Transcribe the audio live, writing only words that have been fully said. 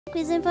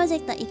PRISM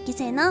Project 1期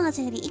生の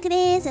星降いく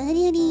です。ふ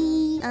りふ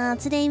り。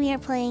Today we are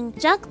playing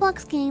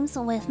Jackbox games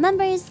with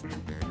members.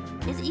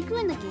 Is Iku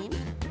in the game?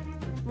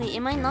 Wait,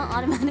 am I not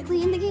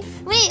automatically in the game?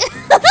 Wait!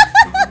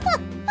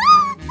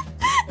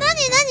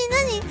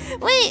 Nani?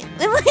 Wait,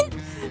 am I...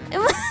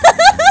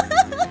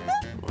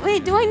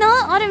 Wait, do I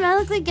not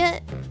automatically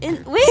get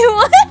in... Wait,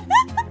 what?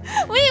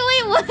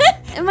 Wait, what?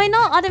 Am I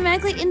not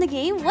automatically in the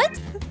game? What?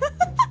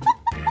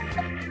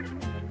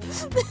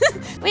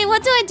 Wait,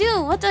 what do I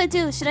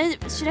do? Should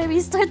I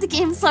restart the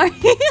game? Sorry.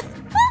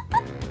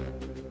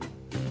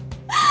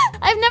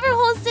 I've never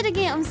hosted a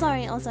game. I'm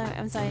sorry. I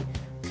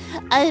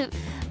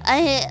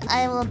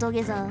will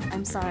dogeza.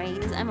 I'm sorry.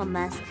 I'm a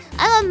mess.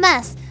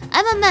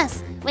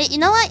 Wait, you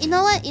know what?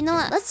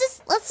 Let's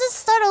just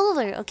start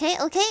over, okay?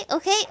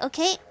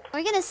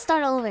 We're gonna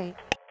start over.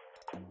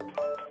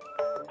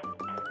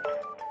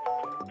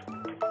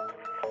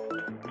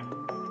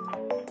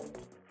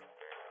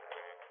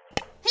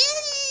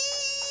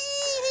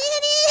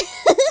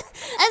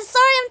 I'm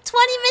sorry, I'm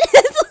 20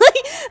 minutes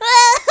late.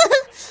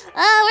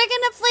 We're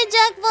gonna play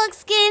Jackbox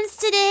games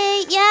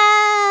today.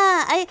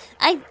 Yeah,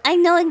 I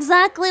know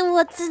exactly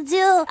what to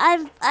do.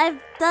 I've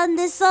done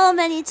this so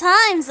many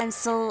times. I'm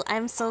so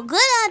good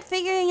at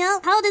figuring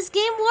out how this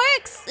game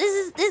works.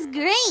 This is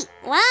great.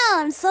 Wow,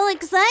 I'm so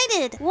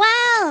excited.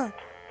 Wow.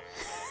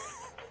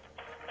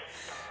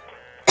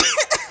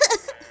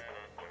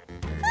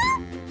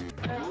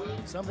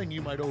 Something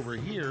you might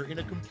overhear in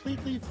a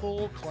completely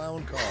full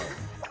clown car.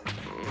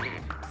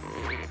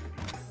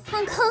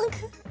 Honk.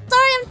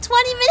 Sorry, I'm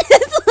 20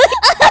 minutes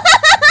late.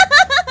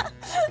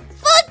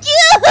 Fuck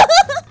you!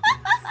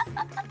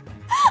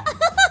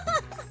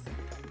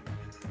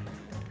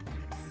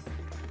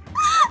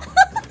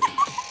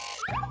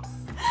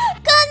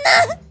 Kanna!